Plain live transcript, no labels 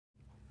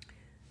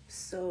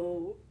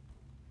So,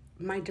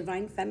 my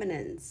divine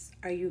feminines,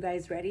 are you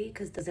guys ready?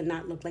 Because does it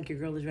not look like your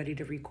girl is ready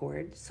to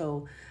record?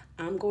 So,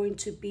 I'm going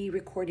to be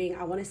recording,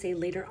 I want to say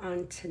later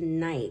on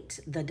tonight,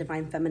 the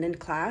divine feminine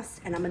class,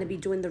 and I'm going to be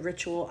doing the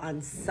ritual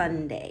on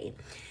Sunday.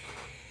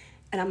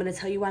 And I'm going to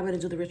tell you why I'm going to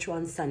do the ritual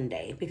on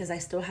Sunday, because I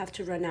still have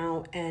to run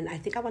out, and I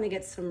think I want to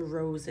get some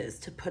roses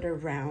to put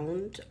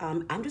around.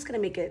 I'm just going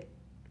to make it,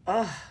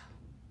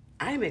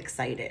 I'm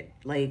excited.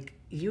 Like,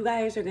 you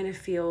guys are going to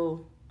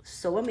feel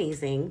so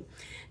amazing.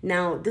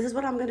 Now, this is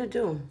what I'm going to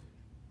do,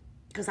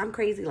 because I'm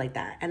crazy like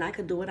that and I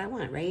could do what I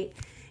want, right?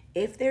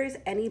 If there's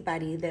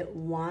anybody that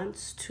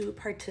wants to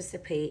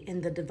participate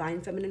in the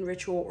divine feminine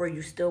ritual, or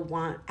you still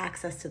want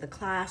access to the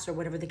class or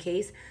whatever the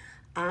case,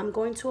 I'm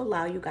going to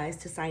allow you guys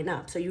to sign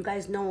up. So you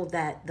guys know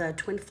that the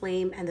twin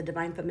flame and the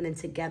divine feminine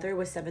together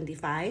was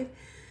 75.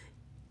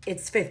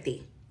 It's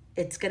 50.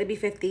 It's going to be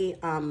 50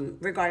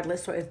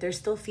 regardless. So if there's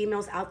still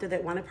females out there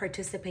that want to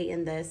participate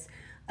in this,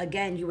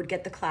 again, you would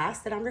get the class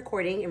that I'm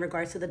recording in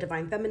regards to the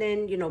divine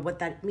feminine, you know, what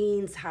that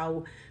means,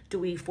 how do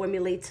we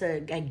formulate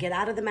to get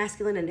out of the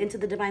masculine and into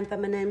the divine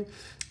feminine.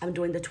 I'm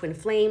doing the twin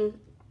flame.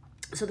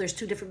 So there's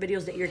 2 different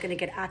videos that you're going to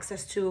get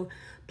access to.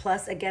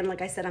 Plus, again,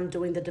 like I said, I'm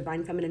doing the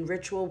divine feminine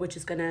ritual, which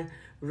is going to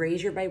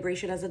raise your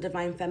vibration as a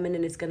divine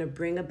feminine. It's going to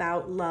bring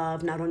about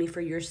love, not only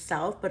for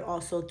yourself, but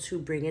also to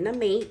bring in a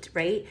mate,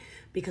 right?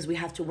 Because we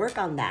have to work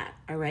on that,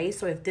 all right?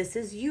 So if this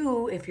is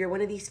you, if you're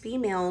one of these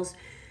females,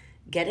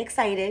 get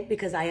excited,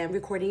 because I am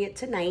recording it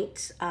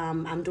tonight.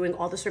 I'm doing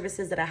all the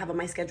services that I have on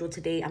my schedule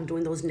today. I'm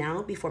doing those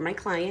now before my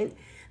client.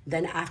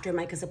 Then after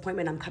Micah's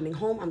appointment, I'm coming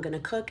home, I'm going to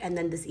cook. And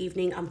then this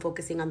evening, I'm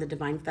focusing on the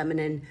divine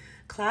feminine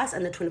class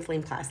and the twin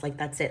flame class. Like,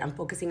 that's it. I'm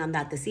focusing on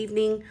that this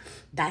evening.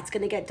 That's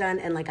going to get done.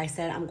 And like I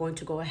said, I'm going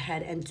to go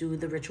ahead and do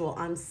the ritual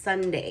on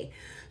Sunday.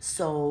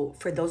 So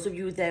for those of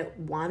you that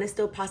want to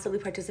still possibly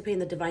participate in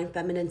the divine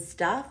feminine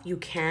stuff, you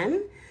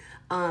can.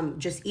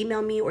 Just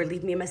email me or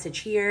leave me a message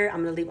here.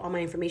 I'm going to leave all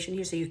my information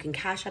here so you can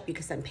cash up, you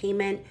can send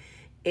payment.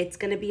 It's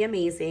going to be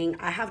amazing.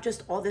 I have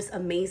just all this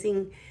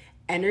amazing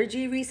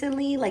energy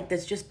recently. Like,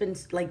 there's just been,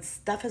 like,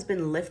 stuff has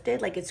been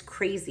lifted. Like, it's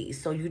crazy.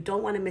 So you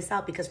don't want to miss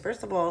out, because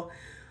first of all,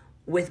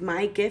 with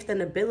my gift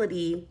and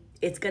ability,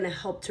 it's going to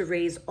help to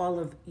raise all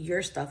of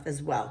your stuff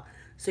as well.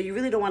 So you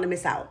really don't want to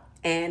miss out.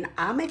 And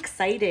I'm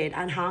excited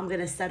on how I'm going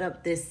to set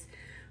up this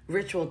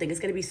ritual thing. It's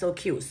going to be so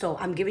cute. So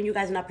I'm giving you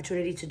guys an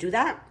opportunity to do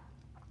that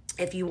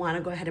if you want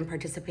to go ahead and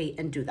participate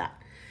and do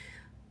that.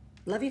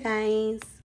 Love you guys.